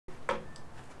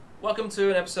Welcome to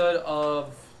an episode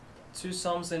of Two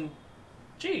Somms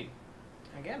Chi.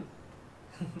 Again.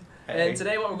 And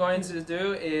today what we're going to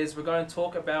do is we're going to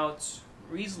talk about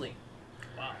Riesling.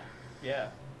 Wow. Yeah.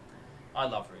 I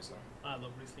love Riesling. I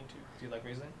love Riesling too. Do you like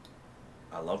Riesling?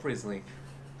 I love Riesling.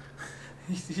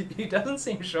 He doesn't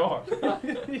seem sure.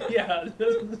 Yeah, it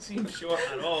doesn't seem sure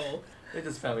at all. They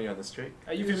just found me on the street.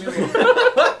 Are you familiar with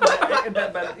that?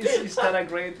 But is that a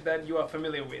grade that you are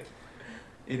familiar with?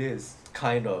 It is.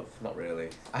 Kind of. Not really.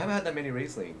 I haven't had that many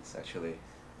Rieslings, actually.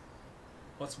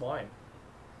 What's wine?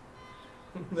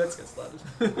 Let's get started.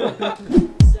 So,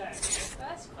 the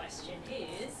first question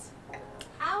is,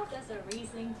 how does a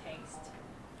Riesling taste?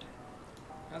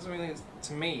 That's really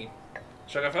to me.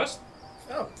 Should I go first?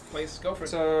 Oh, please go for it.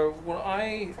 So what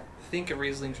I think a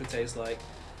Riesling should taste like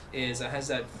is it has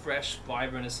that fresh,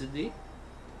 vibrant acidity,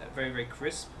 very, very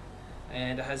crisp,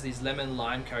 and it has these lemon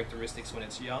lime characteristics when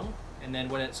it's young, and then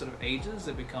when it sort of ages,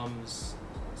 it becomes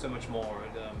so much more.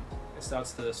 It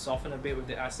starts to soften a bit with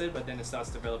the acid, but then it starts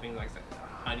developing like the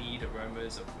honeyed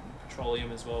aromas of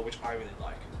petroleum as well, which I really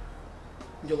like.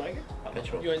 You like it? I love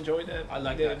Petrol. it. You enjoyed it? I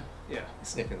like the- that. Yeah.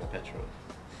 Sniffing the petrol.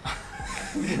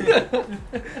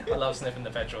 I love sniffing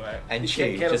the petrol, mate. And You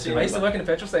Chi, can't just see- I used to remember. work in a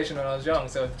petrol station when I was young,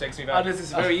 so it takes me back. Oh, this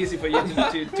is very easy for you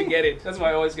to get it. That's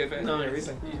why I always get Nice.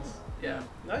 Riesling. Yeah,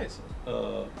 nice.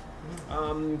 Uh,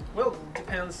 Well,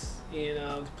 depends in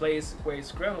the place where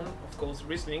it's grown. Of course,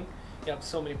 Riesling. You have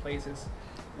so many places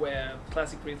where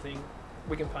classic Riesling,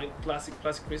 we can find classic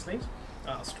Rieslings.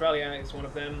 Australia is one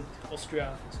of them.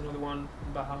 Austria is another one.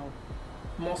 Bahau,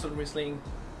 Mosel Riesling,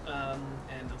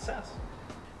 and Alsace.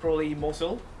 Probably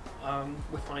Mosel.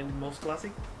 We find the most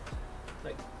classic,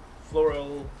 like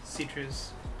floral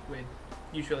citrus with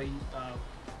usually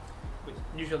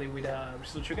with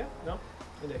crystal sugar. No,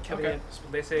 in the Cabernet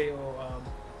Spalese or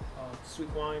sweet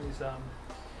wine is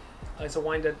it's a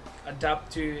wine that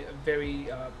adapt to very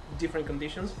different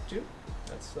conditions too.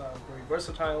 That's very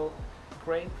versatile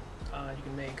grape. You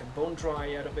can make a bone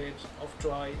dry out of it, off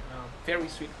dry, very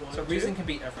sweet wine. So too. Riesling can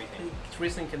be everything.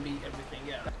 Riesling can be everything.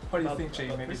 Yeah. What do you About- think, Chi?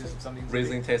 about Maybe Riesling? just something.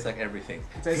 Riesling tastes like everything.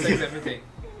 It tastes like everything.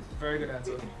 Very good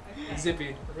answer. Okay.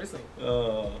 Zippy. Riesling.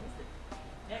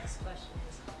 Next question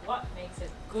is, what makes a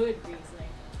good Riesling?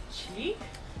 Chi?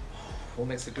 What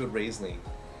makes a good Riesling?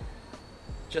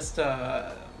 Just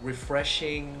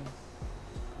refreshing,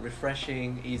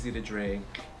 easy to drink.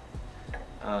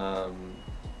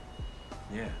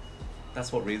 Yeah,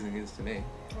 that's what Riesling is to me.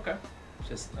 Okay,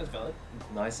 Just that's valid.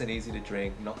 nice and easy to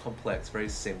drink, not complex, very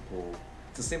simple.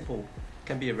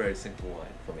 Can be a very simple wine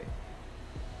for me.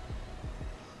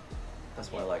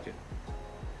 That's why I like it.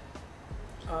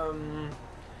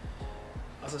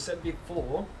 As I said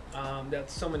before, there are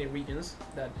so many regions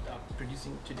that are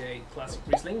producing today classic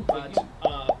Riesling, but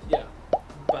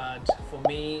but for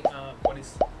me, what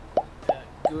is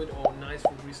good or nice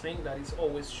for Riesling, that it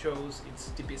always shows its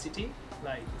typicity,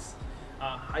 like it's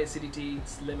high acidity,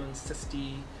 it's lemon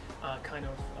zesty kind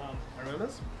of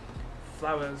aromas,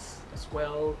 flowers as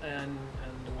well, and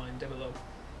the wine develop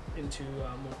into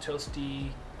more toasty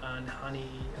and honey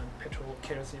and petrol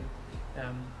kerosene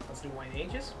as the wine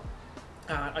ages.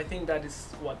 I think that is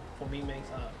what for me makes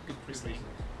a good Riesling.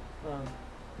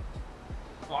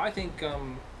 Well, I think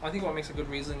what makes a good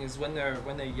Riesling is when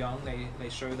they're young, they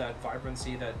show that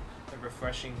vibrancy, that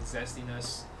refreshing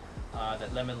zestiness,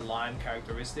 that lemon lime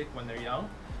characteristic when they're young.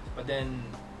 But then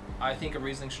I think a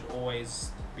Riesling should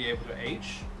always be able to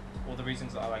age. All the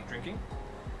reasons I like drinking.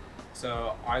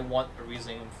 So I want a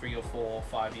Riesling 3 or 4 or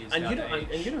 5 years And down you the don't age.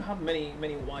 and you don't have many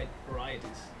white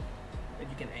varieties that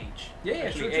you can age. Yeah,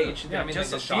 Actually true. age. Yeah, I mean, just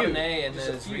there's a few. Chardonnay and Just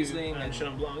a there's few, Riesling and and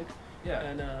Chenin Blanc. yeah,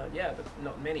 And but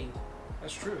not many.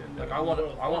 that's true. and Like the I want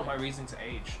world my wine. Riesling to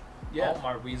age. I Yeah. want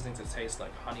my Riesling to taste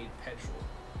like honeyed petrol.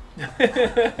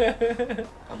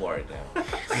 I'm worried now.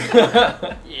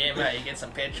 Yeah, mate, you get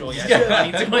some petrol, you Yeah.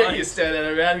 honey to it, you stir that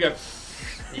around and go,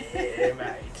 yeah,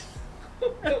 mate.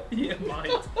 Yeah,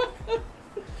 mate.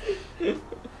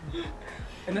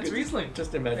 And that's Riesling.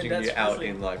 Just imagine And you that's out Riesling.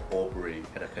 in like Albury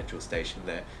at a petrol station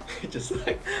there, just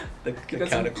like the You got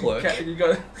some counter clerk. You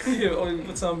got or you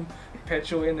put some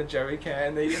petrol in the jerry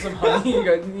can, then you get some honey, you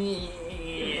go, "Nee."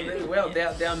 Well, there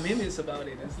are memes about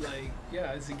it. It's like,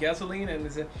 yeah, it's a gasoline and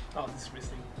it's a, oh, this is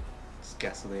Riesling. It's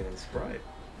gasoline and Sprite.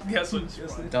 Gasoline.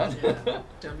 Done. Yeah,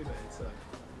 tell me that. So.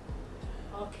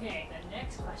 Okay, the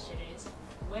next question is,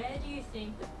 where do you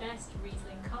think the best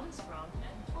Riesling comes from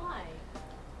and why?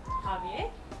 Javier?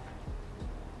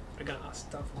 I got a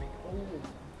stuff for me.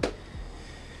 Oh.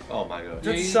 Oh my god.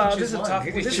 Yeah, you This, can this is choose a one. tough.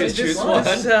 You can This choose is one.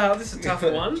 this is a tough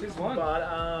one. Choose one. But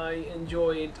I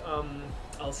enjoyed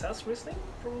Alsace Riesling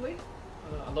probably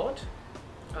a lot.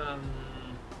 I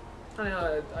don't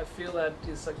know. I feel that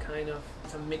it's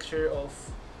it's a mixture of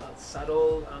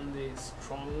subtle and the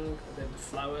strong, the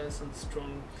flowers and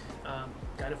strong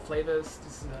kind of flavors.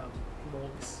 This is more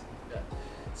this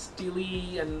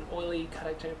steely and oily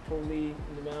character probably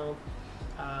in the mouth.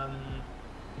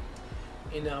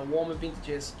 In warmer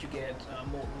vintages, you get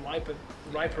more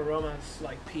ripe aromas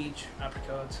like peach,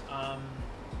 apricot.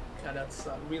 And that's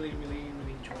really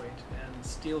enjoyed. And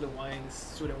still, the wine is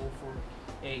suitable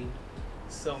for age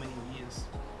so many years.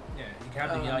 Yeah, you can have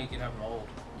them young, you can have them old.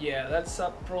 Yeah, that's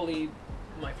probably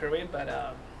my favorite, but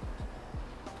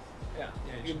Yeah,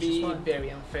 it'd choose be one. very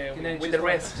unfair You can with choose the one.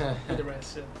 rest. With the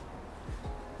rest.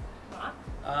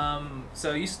 Mark?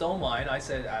 So you stole mine. I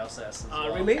said Alsace as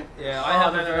well. Really? Yeah, I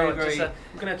have a very. Just,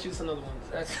 I'm gonna choose another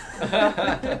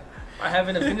one. I have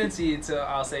an affinity to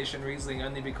Alsatian Riesling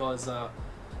only because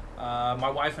my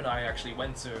wife and I actually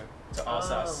went to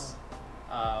Alsace.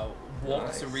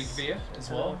 Walked to Nice. Riesling as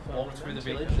well. Oh, Walked through the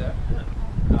romantic. village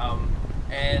there.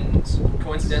 And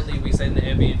coincidentally, we stayed in the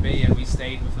Airbnb and we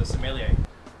stayed with the sommelier.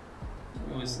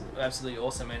 It was absolutely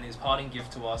awesome, and his parting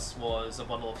gift to us was a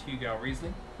bottle of Hugo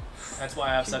Riesling. That's why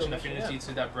I have such an Hugo, affinity yeah.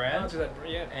 to that brand,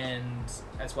 Yeah. and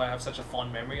that's why I have such a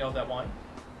fond memory of that wine,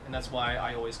 and that's why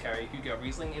I always carry Hugo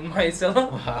Riesling in my cellar.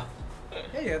 Wow.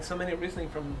 Yeah, you had so many Riesling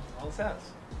from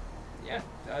Alsace. Yeah,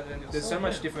 there's so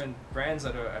much different brands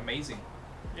that are amazing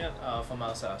Yeah. from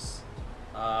Alsace,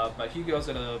 but Hugo's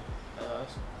got a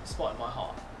spot in my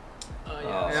heart. Oh.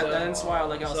 And so- that's why I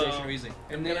like so Alsatian Riesling.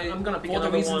 I'm gonna pick for all the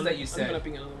another reasons one. that you I'm said. gonna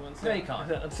pick another one. No, you can't.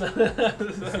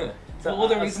 can't. For all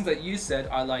the reasons that you said,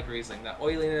 I like Riesling. That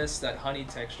oiliness, that honey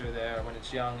texture there. When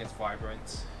it's young, it's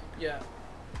vibrant. Yeah.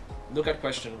 Look at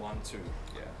question 1, 2.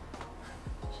 Yeah.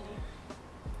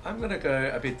 I'm gonna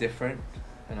go a bit different,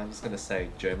 and I'm just gonna say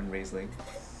German Riesling,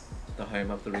 the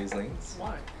home of the Rieslings.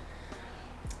 Why?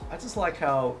 I just like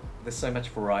how there's so much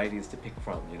varieties to pick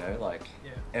from. You know, like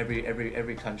Yeah.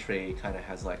 every country kind of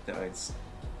has like their own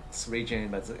region,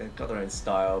 but it's got their own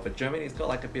style. But Germany's got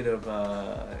like a bit of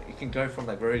it can go from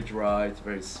like very dry to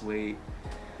very sweet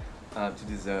to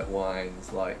dessert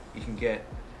wines. Like you can get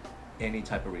any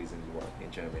type of Riesling you want in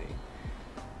Germany.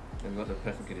 They've got the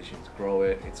perfect conditions to grow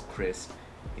it. It's crisp,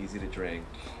 easy to drink.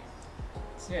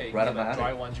 Yeah, you can Right get like about dry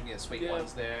it. ones, you can get sweet Yeah.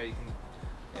 ones there. You can,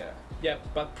 yeah. Yeah,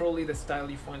 but probably the style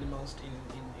you find the most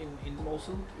in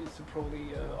Mosul is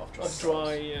probably Off-dry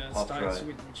off-dry Off-dry. styles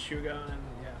with sugar and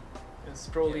it's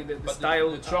probably the But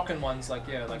style. The Trocken ones, like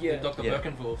Yeah. the Dr. Yeah.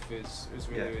 Birkenwolf is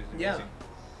really, Yeah. really Yeah. amazing.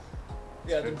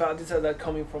 Yeah, True. but these are that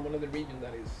coming from another region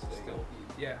that is Still.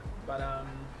 yeah, but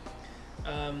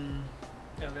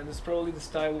yeah, then it's probably the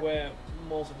style where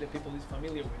most of the people is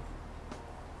familiar with.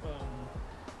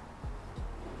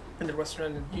 In the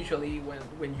restaurant, usually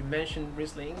when you mention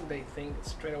Riesling, they think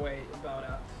straight away about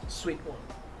a sweet one.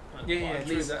 Yeah, Or yeah, at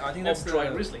true. least I think that's dry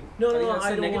the Riesling. I No, think no, that's I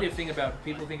the don't negative want. thing about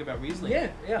people think about Riesling. Yeah,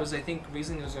 yeah. Because they think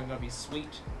Riesling is going to be sweet.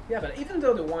 Yeah, but even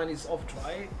though the wine is off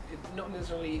dry, it not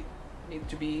necessarily need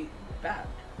to be bad.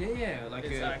 Yeah, like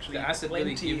It's actually the acid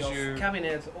really plenty gives of you.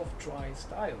 cabinets of dry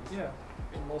styles. Yeah,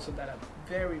 And most of that are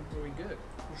very, very good.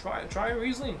 try a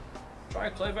Riesling, try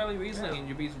a Clay Valley Riesling, Yeah. and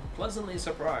you'll be pleasantly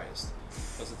surprised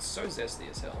because it's so zesty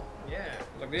as hell. Yeah.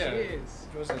 Like yeah, Cheers.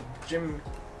 it was a Jim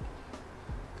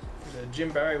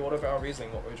Barry Waterfowl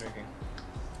Riesling. What we're drinking.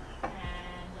 And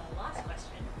the last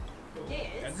question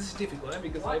And is, this is difficult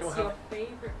because I what's don't your have.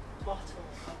 favorite bottle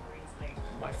of Riesling?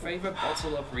 My favorite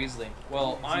bottle of Riesling.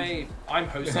 Well, I'm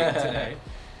hosting it today,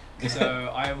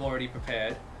 so I am already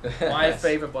prepared. My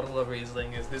favorite bottle of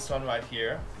Riesling is this one right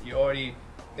here.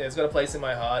 It's got a place in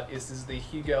my heart. This is the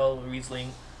Hugel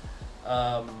Riesling.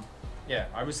 Yeah,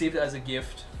 I received it as a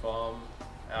gift from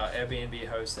our Airbnb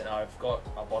host, and I've got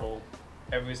a bottle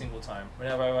every single time.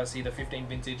 Whenever I see the 15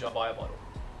 vintage, I buy a bottle.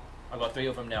 I got 3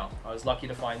 of them now. I was lucky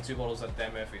to find 2 bottles at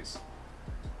Dan Murphy's.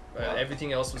 But Wow.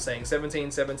 everything else was saying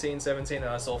 17, 17, 17, and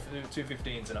I saw 2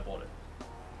 15s and I bought it.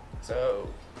 So,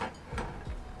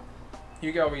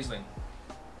 Hugo Riesling.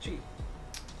 Chi.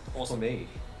 For Awesome. me,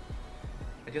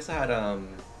 I guess I had a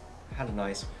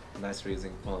nice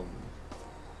Riesling from,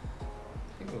 I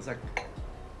think it was like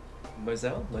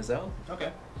Moselle.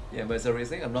 Okay. Yeah, Moselle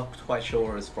Riesling. I'm not quite sure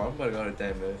where it's from, but I got it at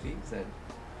Dan Murphy's and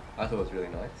I thought it was really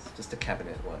nice. Just a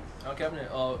cabinet one. Our cabinet.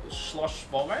 Schloss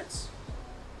Volrats.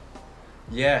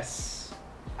 Yes,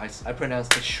 I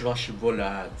pronounced it Schloss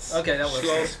Vollards. Okay, that was.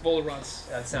 Schloss Vollrats.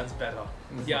 That sounds better.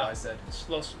 That's Yeah. what I said.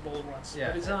 Schloss Vollrats. Yeah.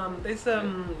 But it's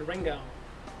Rengau.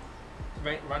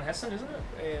 Run Hessen, isn't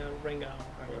it? Rengau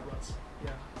Vollrats.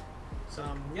 Yeah. So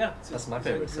yeah. That's my it's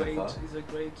favourite a so great, far. He's a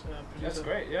great producer. That's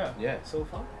great. Yeah. Yeah. So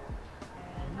far.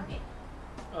 And okay.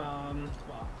 Wow.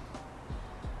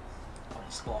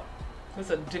 spot? That's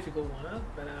a difficult one, huh?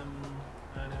 But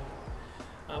I don't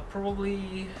know.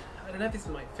 Probably, I don't know if it's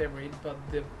my favorite, but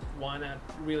the one I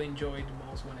really enjoyed the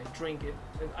most when I drink it.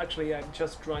 Actually, I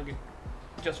just drank it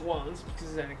just once because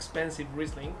it's an expensive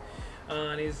Riesling,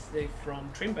 and it's from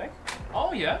Trimbeck.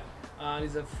 Oh yeah. And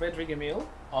it's a Frederick Emil.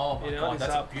 Oh my god, it's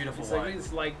that's a beautiful wine.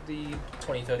 It's like the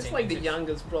 2013. It's like the vintage.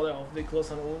 youngest brother of the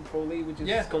Clos and probably, which is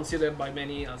Yeah. considered by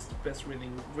many as the best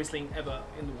Riesling ever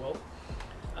in the world.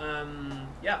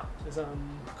 Yeah, it's Oh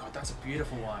my god, that's a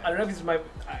beautiful wine. I don't know if it's my.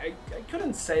 I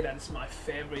couldn't say that it's my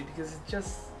favorite because it's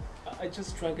just. I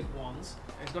just drank it once.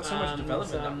 It's got so much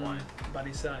development that wine. But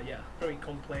it's yeah, very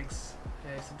complex.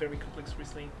 It's a very complex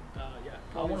Riesling. Yeah.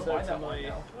 I wanna probably buy that my- one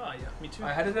now. Oh yeah, me too.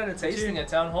 I had it at a tasting at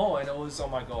Town Hall, and it was oh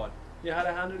my god, You had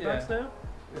 $100 Yeah. now?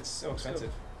 it's so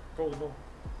expensive. Probably more.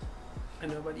 I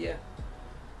know, but yeah.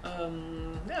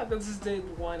 Yeah, this is the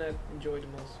wine I enjoyed the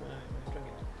most when I drank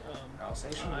it.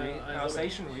 Alsatian, I love it.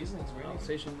 Alsatian Riesling's really.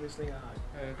 Alsatian Riesling,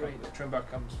 great. Trimbeck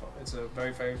comes from. It's a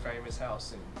very very famous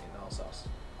house in Alsace.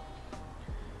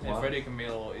 And Wow. Frederick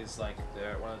Emil is like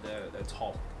one of the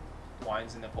top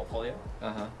wines in their portfolio,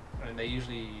 Uh huh. and they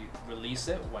usually release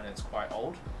it when it's quite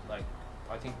old. Like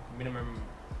I think minimum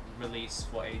release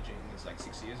for aging is like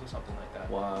 6 years or something like that.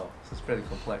 Wow. So it's pretty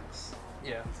complex.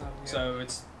 Yeah. So, yeah. So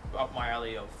it's up my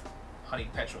alley of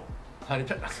honeyed petrol. Honey.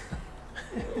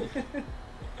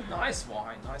 Nice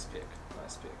wine, nice pick,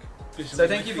 nice pick. Fish So on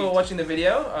thank my you feet. for watching the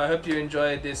video. I hope you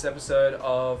enjoyed this episode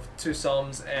of Two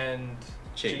Somms and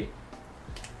Chi.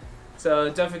 So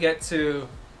don't forget to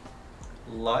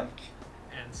Like.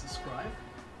 And subscribe.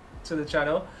 to the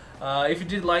channel. If you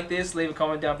did like this, leave a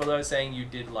comment down below saying you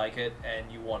did like it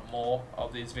and you want more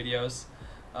of these videos.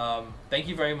 Thank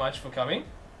you very much for coming.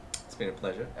 It's been a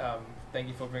pleasure. Thank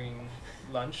you for bringing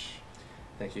lunch.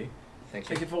 Thank you. Thank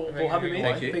you. Thank you for Thank having you. me.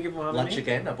 Thank you. Thank you for having Lunch me.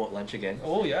 again. I bought lunch again.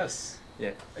 Oh yes,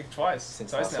 Yeah. like twice.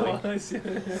 Since Twice last now. week. Nice, yeah.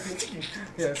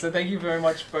 Yeah. So thank you very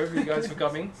much, both of you guys, for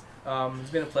coming. It's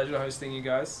been a pleasure hosting you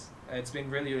guys. It's been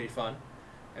really really fun,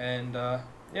 and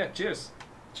yeah, cheers.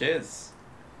 Cheers.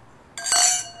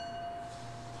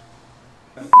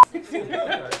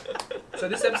 So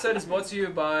this episode is brought to you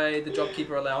by the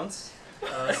JobKeeper Allowance.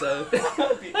 So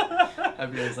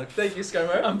Everyone's like, thank you,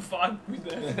 ScoMo. I'm fine with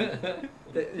that.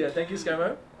 Yeah, thank you,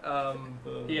 ScoMo.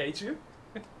 He ate you.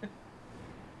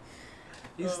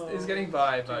 He's getting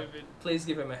by, but David. please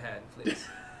give him a hand, please.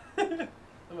 I'm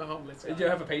a homeless guy. Do you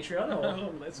have a Patreon I'm a or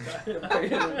homeless guy. a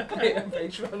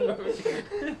Patreon?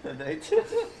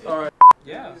 All right.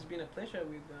 Yeah. It's been a pleasure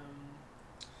with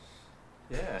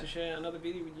yeah. to share another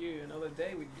video with you, another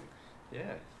day with you.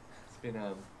 Yeah. It's been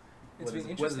It's been weather's a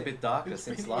interesting. bit darker It's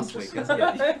since been last week, interesting.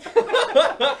 hasn't it?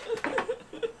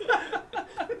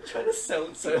 Trying to sell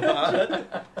it so hard.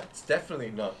 It's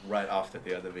definitely not right after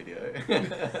the other video.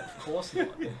 Of course not.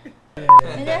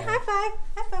 And then high five,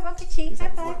 Uncle Chi, high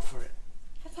five, for it.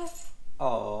 high five.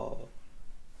 Oh.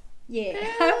 Yeah,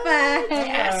 high five.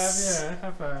 Yes. Yeah.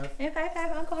 High five. And high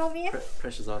five, Uncle Javier.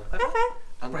 Pressure's on. High five.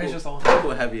 Uncle, Pressure's on.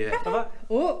 Uncle Javier.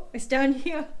 Oh, it's down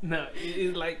here. No,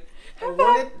 it's like I High want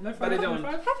five. it, but I don't.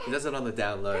 He does it on the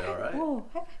down low, alright? Oh,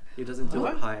 high five. He doesn't do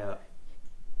it high up.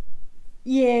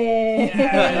 Yeah.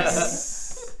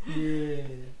 Yes. Yeah.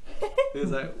 He was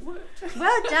like, what?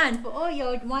 Well done for all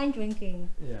your wine drinking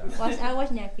Yeah. whilst I was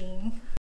napping.